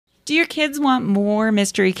Do your kids want more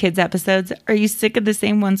Mystery Kids episodes? Are you sick of the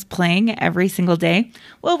same ones playing every single day?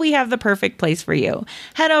 Well, we have the perfect place for you.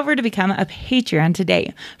 Head over to become a Patreon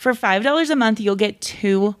today. For $5 a month, you'll get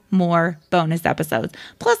 2 more bonus episodes,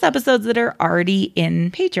 plus episodes that are already in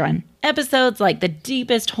Patreon. Episodes like The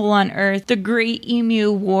Deepest Hole on Earth, The Great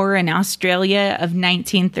Emu War in Australia of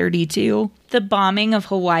 1932, the bombing of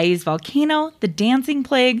Hawaii's volcano, the dancing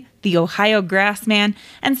plague, the Ohio grassman,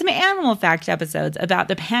 and some animal fact episodes about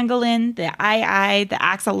the pangolin, the ai, the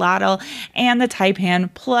axolotl, and the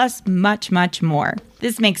taipan, plus much, much more.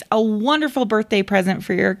 This makes a wonderful birthday present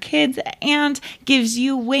for your kids and gives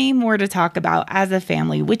you way more to talk about as a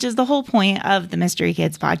family, which is the whole point of the Mystery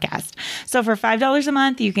Kids podcast. So for $5 a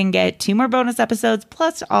month, you can get 2 more bonus episodes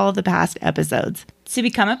plus all of the past episodes. To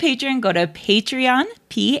become a patron, go to Patreon,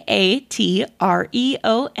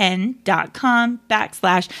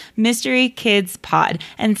 patreon.com/Mystery Kids Pod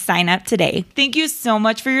and sign up today. Thank you so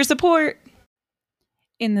much for your support.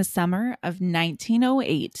 In the summer of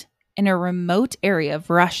 1908, in a remote area of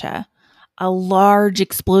Russia, a large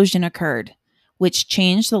explosion occurred, which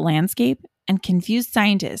changed the landscape and confused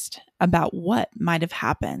scientists about what might have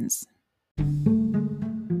happened.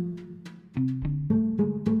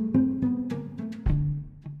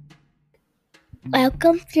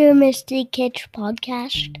 Welcome to Mystery Kids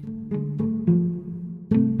Podcast.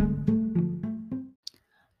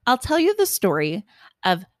 I'll tell you the story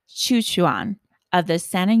of Chuchuan of the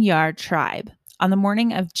Sananyar tribe on the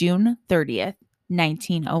morning of June 30th,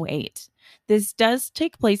 1908. This does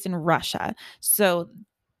take place in Russia, so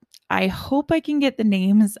I hope I can get the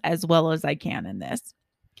names as well as I can in this.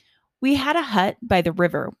 We had a hut by the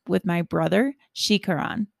river with my brother,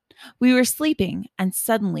 Shikaran. We were sleeping and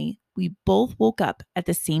suddenly we both woke up at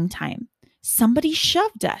the same time. Somebody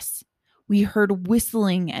shoved us. We heard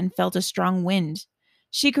whistling and felt a strong wind.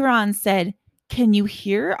 Shikaran said, "Can you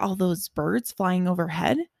hear all those birds flying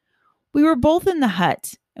overhead?" We were both in the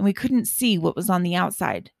hut and we couldn't see what was on the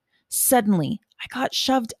outside. Suddenly, I got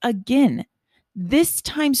shoved again. This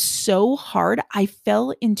time so hard, I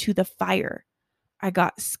fell into the fire. I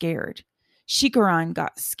got scared. Shikaran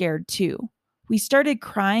got scared too. We started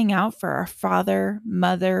crying out for our father,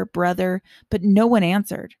 mother, brother, but no one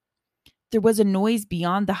answered. There was a noise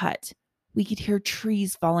beyond the hut. We could hear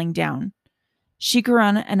trees falling down.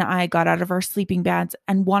 Shikaran and I got out of our sleeping bags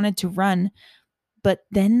and wanted to run, but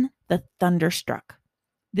then the thunder struck.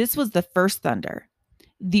 This was the first thunder.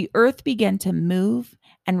 The earth began to move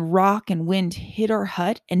and rock and wind hit our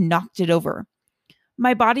hut and knocked it over.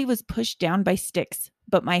 My body was pushed down by sticks,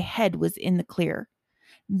 but my head was in the clear.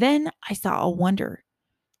 Then I saw a wonder.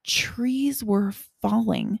 Trees were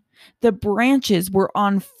falling. The branches were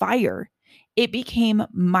on fire. It became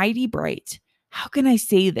mighty bright. How can I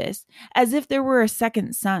say this? As if there were a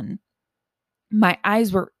second sun. My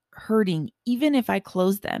eyes were hurting even if I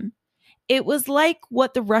closed them. It was like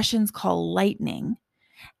what the Russians call lightning.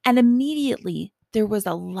 And immediately there was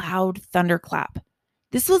a loud thunderclap.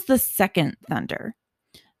 This was the second thunder.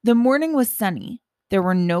 The morning was sunny. There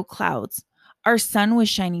were no clouds. Our sun was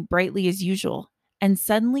shining brightly as usual, and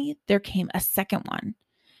suddenly there came a second one.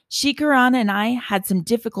 Shikaran and I had some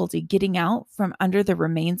difficulty getting out from under the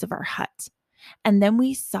remains of our hut, and then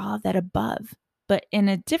we saw that above, but in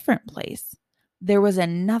a different place, there was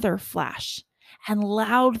another flash, and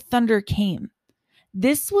loud thunder came.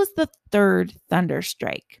 This was the third thunder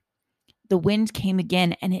strike. The wind came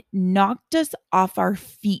again, and it knocked us off our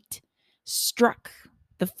feet, struck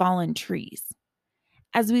the fallen trees.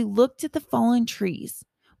 As we looked at the fallen trees,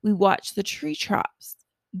 we watched the tree tops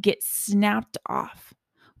get snapped off.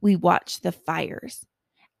 We watched the fires.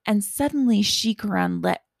 And suddenly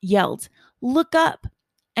Shikaran yelled, "Look up,"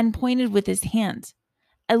 and pointed with his hand.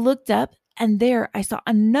 I looked up and there I saw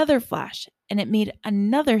another flash and it made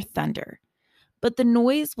another thunder. But the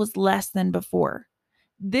noise was less than before.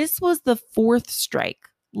 This was the fourth strike,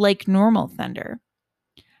 like normal thunder.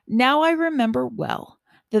 Now I remember well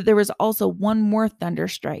that there was also one more thunder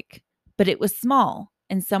strike, but it was small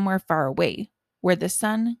and somewhere far away, where the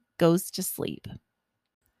sun goes to sleep.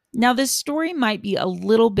 Now, this story might be a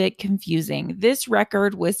little bit confusing. This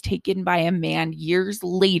record was taken by a man years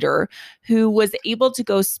later who was able to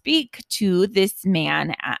go speak to this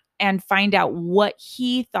man and find out what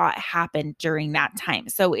he thought happened during that time.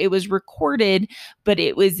 So it was recorded, but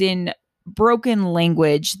it was in broken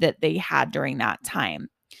language that they had during that time.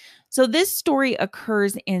 So this story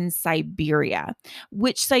occurs in Siberia,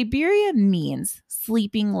 which Siberia means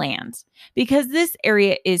sleeping land, because this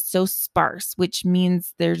area is so sparse, which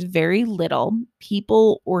means there's very little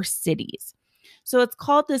people or cities. So it's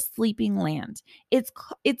called the sleeping land.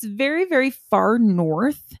 It's very, very far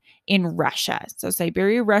north in Russia. So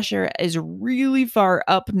Siberia, Russia is really far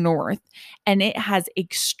up north, and it has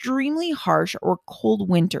extremely harsh or cold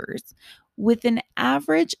winters with an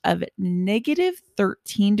average of negative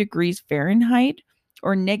 13 degrees Fahrenheit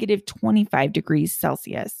or negative 25 degrees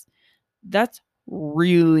Celsius. That's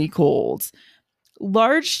really cold.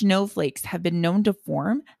 Large snowflakes have been known to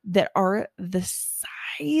form that are the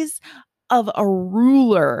size of a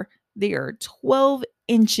ruler. They are 12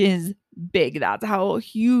 inches big. That's how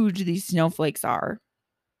huge these snowflakes are.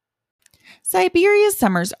 Siberia's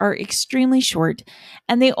summers are extremely short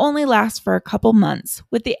and they only last for a couple months,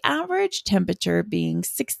 with the average temperature being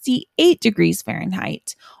 68 degrees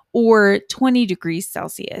Fahrenheit or 20 degrees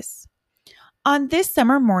Celsius. On this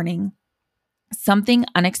summer morning, something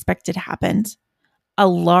unexpected happened: a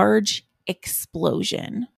large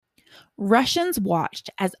explosion. Russians watched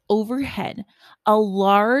as overhead a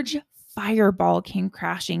large fireball came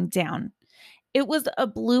crashing down. It was a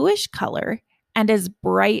bluish color and as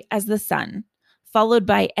bright as the sun, followed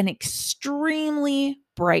by an extremely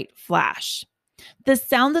bright flash. The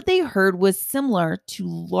sound that they heard was similar to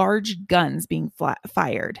large guns being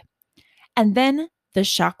fired. And then the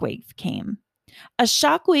shockwave came. A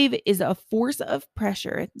shockwave is a force of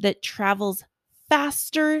pressure that travels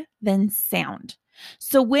faster than sound.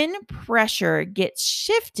 So when pressure gets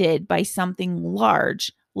shifted by something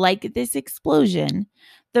large, like this explosion,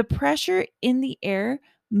 the pressure in the air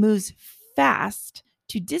moves fast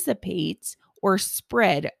to dissipate or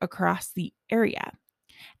spread across the area.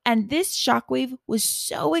 And this shockwave was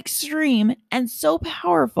so extreme and so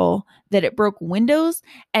powerful that it broke windows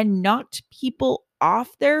and knocked people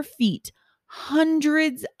off their feet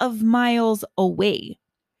hundreds of miles away.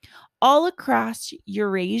 All across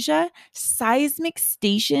Eurasia, seismic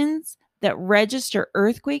stations that register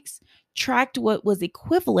earthquakes tracked what was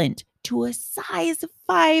equivalent to a size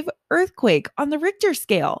 5 earthquake on the Richter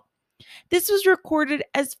scale. This was recorded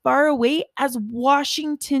as far away as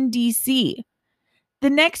Washington, D.C. The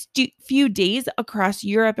next few days across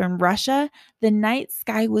Europe and Russia, the night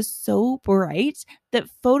sky was so bright that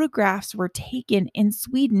photographs were taken in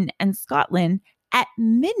Sweden and Scotland at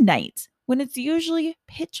midnight when it's usually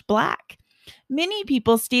pitch black. Many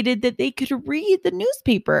people stated that they could read the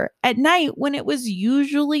newspaper at night when it was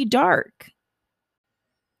usually dark.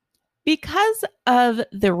 Because of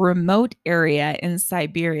the remote area in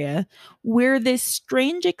Siberia where this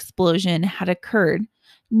strange explosion had occurred,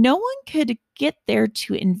 no one could get there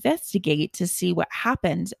to investigate to see what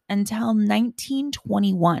happened until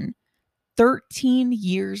 1921, 13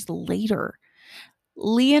 years later.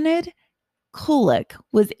 Leonid Kulik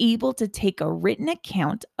was able to take a written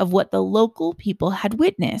account of what the local people had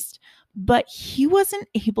witnessed, but he wasn't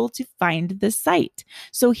able to find the site.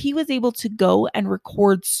 So he was able to go and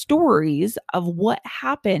record stories of what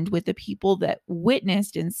happened with the people that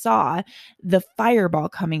witnessed and saw the fireball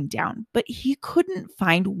coming down. But he couldn't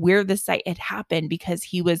find where the site had happened because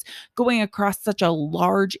he was going across such a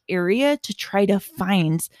large area to try to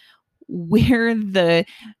find where the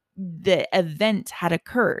event had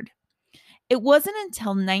occurred. It wasn't until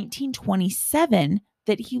 1927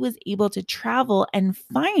 that he was able to travel and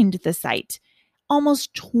find the site,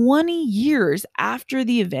 almost 20 years after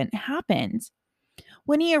the event happened.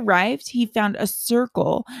 When he arrived, he found a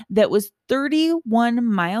circle that was 31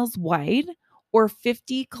 miles wide or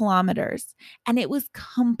 50 kilometers, and it was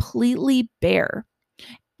completely bare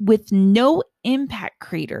with no impact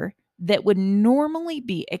crater that would normally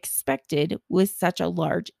be expected with such a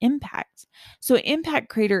large impact. So, impact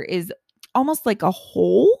crater is almost like a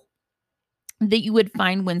hole that you would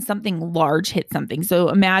find when something large hits something. So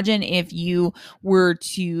imagine if you were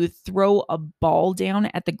to throw a ball down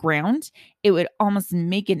at the ground, it would almost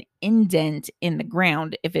make an indent in the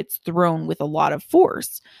ground if it's thrown with a lot of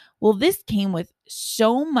force. Well, this came with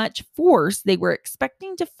so much force, they were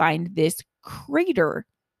expecting to find this crater,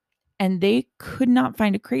 and they could not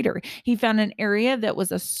find a crater. He found an area that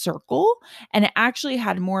was a circle, and it actually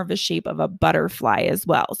had more of a shape of a butterfly as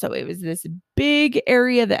well. So it was this big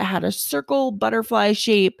area that had a circle butterfly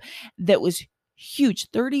shape that was huge,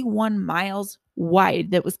 31 miles wide,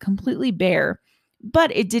 that was completely bare, but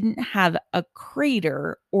it didn't have a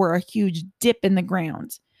crater or a huge dip in the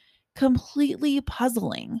ground. Completely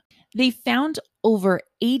puzzling. They found over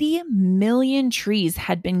 80 million trees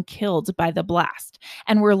had been killed by the blast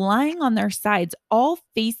and were lying on their sides, all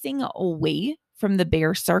facing away from the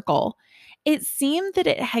bare circle. It seemed that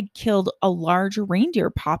it had killed a large reindeer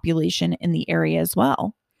population in the area as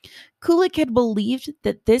well. Kulik had believed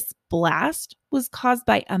that this blast was caused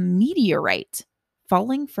by a meteorite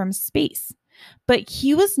falling from space, but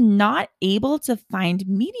he was not able to find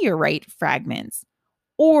meteorite fragments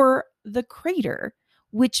or the crater,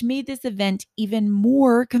 which made this event even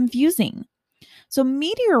more confusing. So,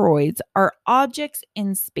 meteoroids are objects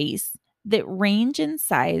in space that range in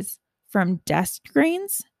size from dust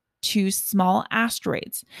grains to small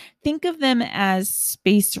asteroids. Think of them as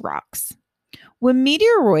space rocks. When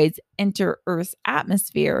meteoroids enter Earth's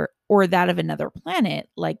atmosphere or that of another planet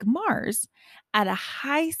like Mars at a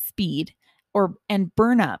high speed and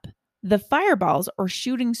burn up, the fireballs or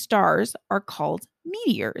shooting stars are called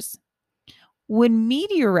meteors. When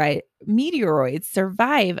meteoroids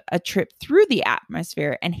survive a trip through the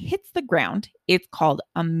atmosphere and hits the ground, it's called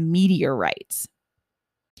a meteorite.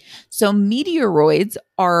 So meteoroids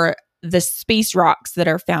are the space rocks that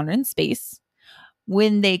are found in space.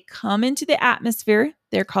 When they come into the atmosphere,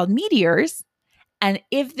 they're called meteors. And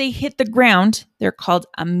if they hit the ground, they're called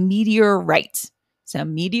a meteorite. So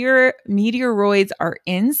meteoroids are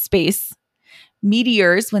in space.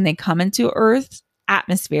 Meteors when they come into Earth's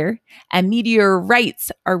atmosphere, and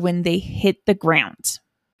meteorites are when they hit the ground.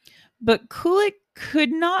 But Kulik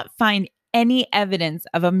could not find any evidence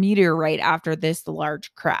of a meteorite after this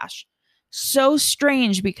large crash. So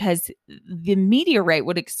strange, because the meteorite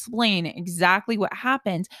would explain exactly what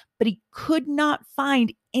happened, but he could not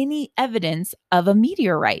find any evidence of a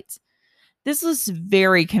meteorite. This was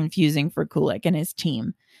very confusing for Kulik and his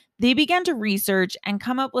team. They began to research and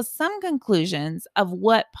come up with some conclusions of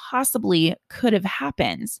what possibly could have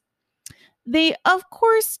happened. They, of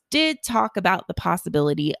course, did talk about the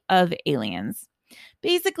possibility of aliens.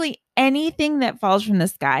 Basically, anything that falls from the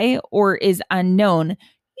sky or is unknown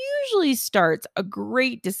usually starts a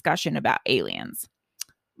great discussion about aliens.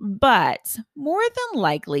 But more than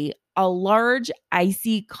likely, a large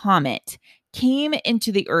icy comet came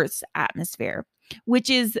into the Earth's atmosphere, which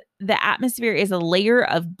is the atmosphere is a layer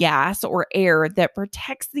of gas or air that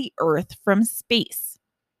protects the Earth from space.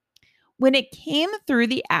 When it came through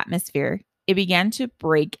the atmosphere, it began to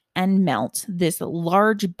break and melt this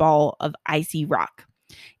large ball of icy rock.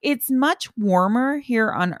 It's much warmer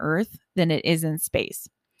here on Earth than it is in space.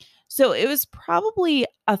 So it was probably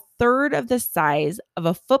a third of the size of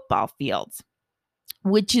a football field,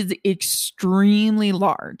 which is extremely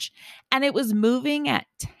large. And it was moving at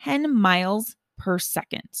 10 miles per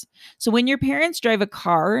second. So when your parents drive a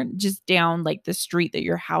car just down like the street that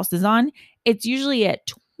your house is on, it's usually at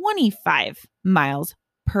 25 miles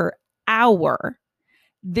per hour.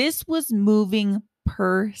 This was moving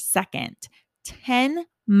per second, 10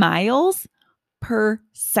 miles per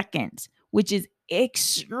second, which is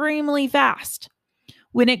extremely fast.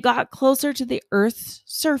 When it got closer to the Earth's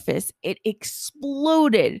surface, it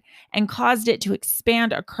exploded and caused it to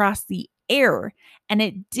expand across the air, and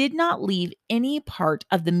it did not leave any part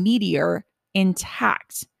of the meteor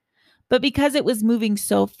intact. But because it was moving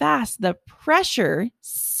so fast, the pressure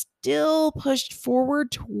still pushed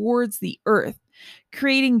forward towards the Earth,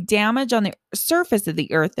 creating damage on the surface of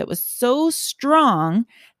the Earth that was so strong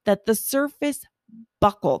that the surface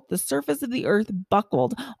buckled. The surface of the Earth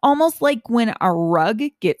buckled, almost like when a rug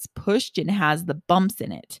gets pushed and has the bumps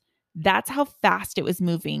in it. That's how fast it was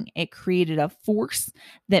moving. It created a force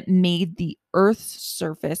that made the Earth's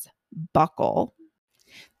surface buckle.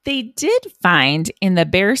 They did find in the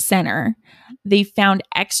bare center, they found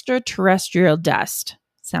extraterrestrial dust.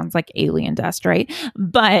 Sounds like alien dust, right?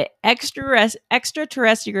 But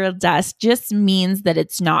extraterrestrial dust just means that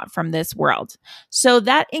it's not from this world. So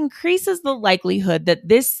that increases the likelihood that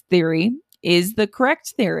this theory is the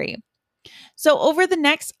correct theory. So over the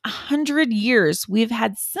next 100 years, we've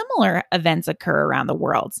had similar events occur around the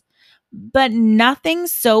world, but nothing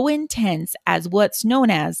so intense as what's known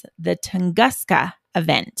as the Tunguska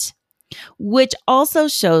Event, which also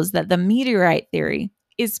shows that the meteorite theory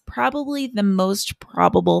is probably the most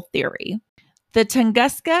probable theory. The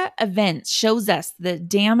Tunguska Event shows us the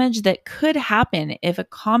damage that could happen if a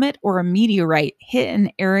comet or a meteorite hit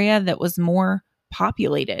an area that was more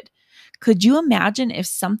populated. Could you imagine if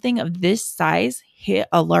something of this size hit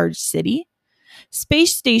a large city?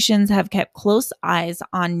 Space stations have kept close eyes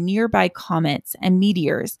on nearby comets and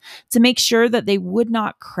meteors to make sure that they would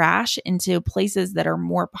not crash into places that are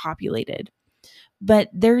more populated. But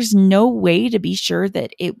there's no way to be sure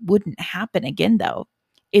that it wouldn't happen again, though.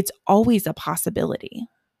 It's always a possibility.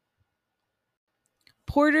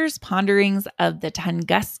 Porter's ponderings of the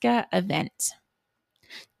Tunguska Event.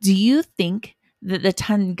 Do you think that the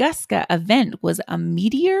Tunguska Event was a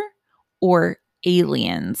meteor or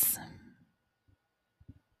aliens?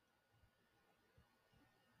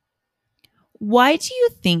 Why do you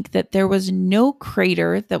think that there was no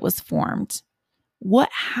crater that was formed?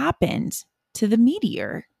 What happened to the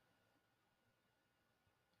meteor?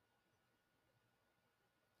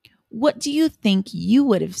 What do you think you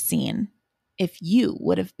would have seen if you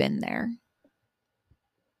would have been there.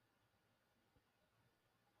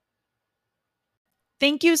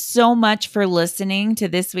 Thank you so much for listening to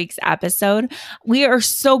this week's episode. We are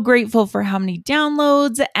so grateful for how many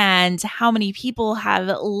downloads and how many people have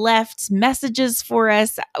left messages for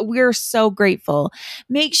us. We're so grateful.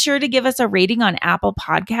 Make sure to give us a rating on Apple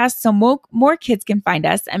Podcasts so more kids can find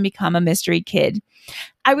us and become a mystery kid.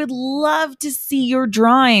 I would love to see your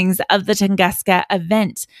drawings of the Tunguska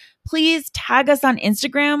event. Please tag us on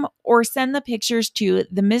Instagram or send the pictures to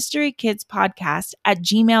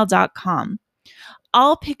themysterykidspodcast@gmail.com.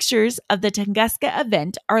 All pictures of the Tunguska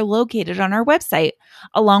event are located on our website,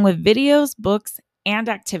 along with videos, books, and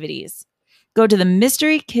activities. Go to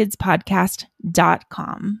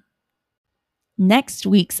themysterykidspodcast.com. Next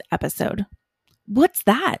week's episode. What's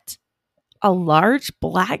that? A large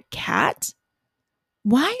black cat?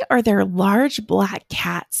 Why are there large black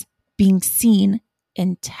cats being seen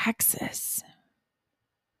in Texas?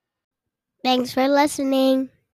 Thanks for listening.